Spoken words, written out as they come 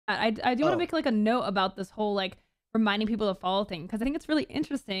I do want to Oh. make like a note about this whole like reminding people to follow thing, because I think it's really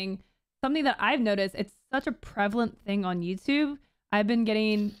interesting. Something that I've noticed, it's such a prevalent thing on YouTube. I've been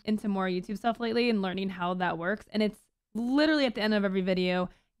getting into more YouTube stuff lately and learning how that works. And it's literally at the end of every video,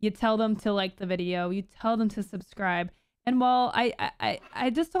 you tell them to like the video, you tell them to subscribe. And while I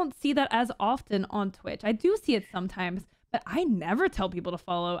just don't see that as often on Twitch, I do see it sometimes, but I never tell people to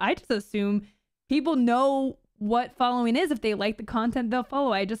follow. I just assume people know what following is. If they like the content, they'll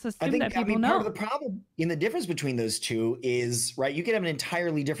follow. I just assume that people know. Part of the problem in the difference between those two is, right, you could have an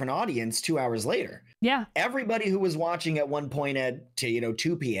entirely different audience 2 hours later. Yeah. Everybody who was watching at one point at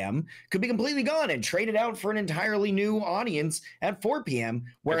 2 p.m. could be completely gone and traded out for an entirely new audience at 4 p.m.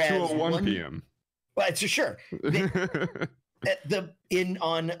 Whereas at 2:01 p.m. Well, it's sure.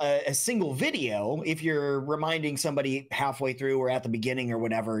 On a single video, if you're reminding somebody halfway through or at the beginning or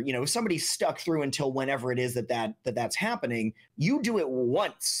whatever, you know, if somebody's stuck through until whenever it is that's happening, you do it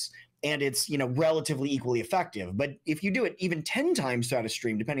once and it's, you know, relatively equally effective. But if you do it even 10 times throughout a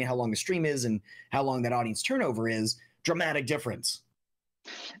stream, depending on how long the stream is and how long that audience turnover is, dramatic difference.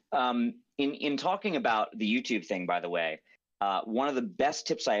 In talking about the YouTube thing, by the way, one of the best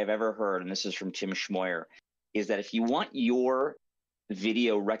tips I have ever heard, and this is from Tim Schmoyer, is that if you want your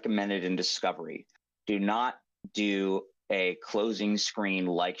video recommended in discovery, do not do a closing screen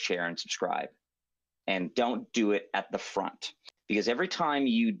like, share, and subscribe. And don't do it at the front. Because every time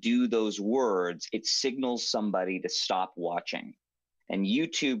you do those words, it signals somebody to stop watching. And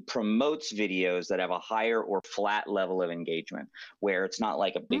YouTube promotes videos that have a higher or flat level of engagement, where it's not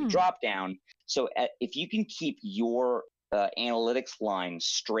like a big drop down. So if you can keep your analytics line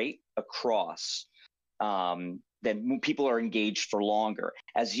straight across, then people are engaged for longer.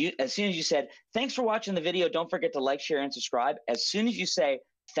 As soon as you said, thanks for watching the video, don't forget to like, share, and subscribe. As soon as you say,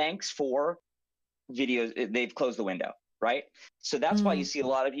 thanks for videos, they've closed the window, right? So that's why you see a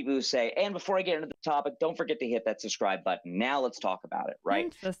lot of people who say, and before I get into the topic, don't forget to hit that subscribe button. Now let's talk about it,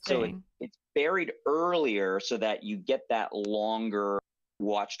 right? So it's buried earlier so that you get that longer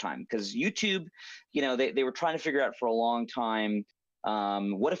watch time. Because YouTube, you know, they were trying to figure out for a long time,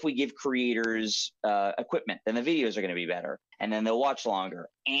 what if we give creators equipment, then the videos are going to be better and then they'll watch longer.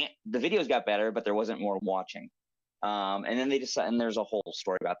 And the videos got better, but there wasn't more watching. And then they decided, and there's a whole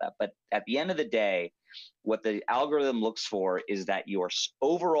story about that. But at the end of the day, what the algorithm looks for is that your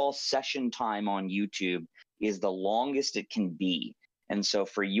overall session time on YouTube is the longest it can be. And so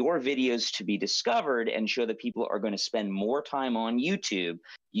for your videos to be discovered and show that people are going to spend more time on YouTube,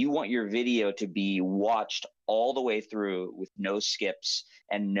 you want your video to be watched all the way through with no skips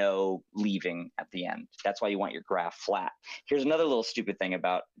and no leaving at the end. That's why you want your graph flat. Here's another little stupid thing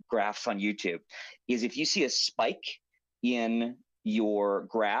about graphs on YouTube, is if you see a spike in your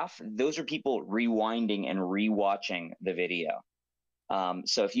graph, those are people rewinding and rewatching the video.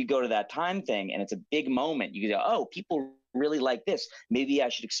 So if you go to that time thing and it's a big moment, you can go, oh, people really like this. Maybe I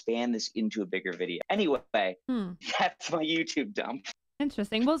should expand this into a bigger video. Anyway, that's my YouTube dump.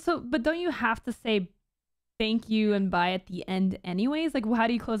 Interesting. Well, but don't you have to say thank you and bye at the end anyways? Like, how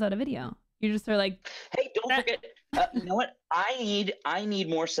do you close out a video? You just are like, hey, don't forget, you know what? I need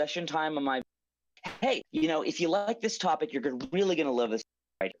more session time on my, hey, you know, if you like this topic, you're really going to love this,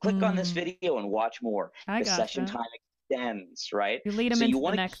 right? Click on this video and watch more. The session time extends, right? You lead them into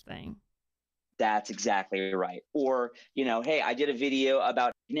the next thing. That's exactly right. Or, you know, hey, I did a video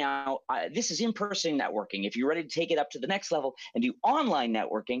about now, this is in-person networking. If you're ready to take it up to the next level and do online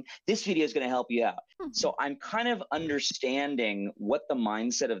networking, this video is going to help you out. So I'm kind of understanding what the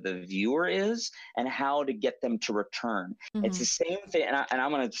mindset of the viewer is and how to get them to return. It's the same thing, and I'm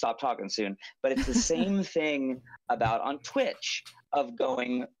going to stop talking soon, but it's the same thing about on Twitch of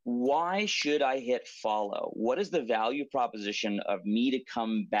going, why should I hit follow? What is the value proposition of me to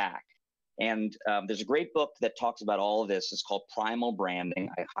come back? And there's a great book that talks about all of this. It's called Primal Branding.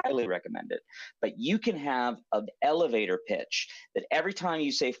 I highly recommend it. But you can have an elevator pitch that every time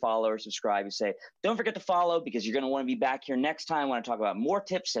you say follow or subscribe, you say, don't forget to follow because you're going to want to be back here next time. I want to talk about more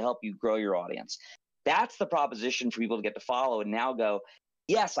tips to help you grow your audience. That's the proposition for people to get to follow and now go,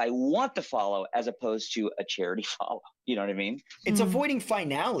 yes, I want to follow, as opposed to a charity follow. You know what I mean? It's avoiding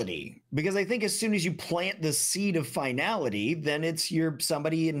finality, because I think as soon as you plant the seed of finality, then you're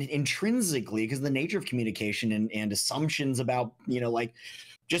somebody intrinsically, because the nature of communication and assumptions about, you know, like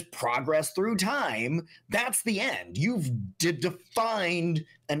just progress through time, that's the end. You've defined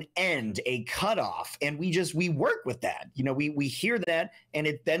an end, a cutoff, and we work with that. You know, we hear that, and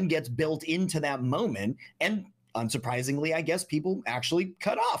it then gets built into that moment, and unsurprisingly, I guess people actually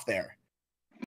cut off there.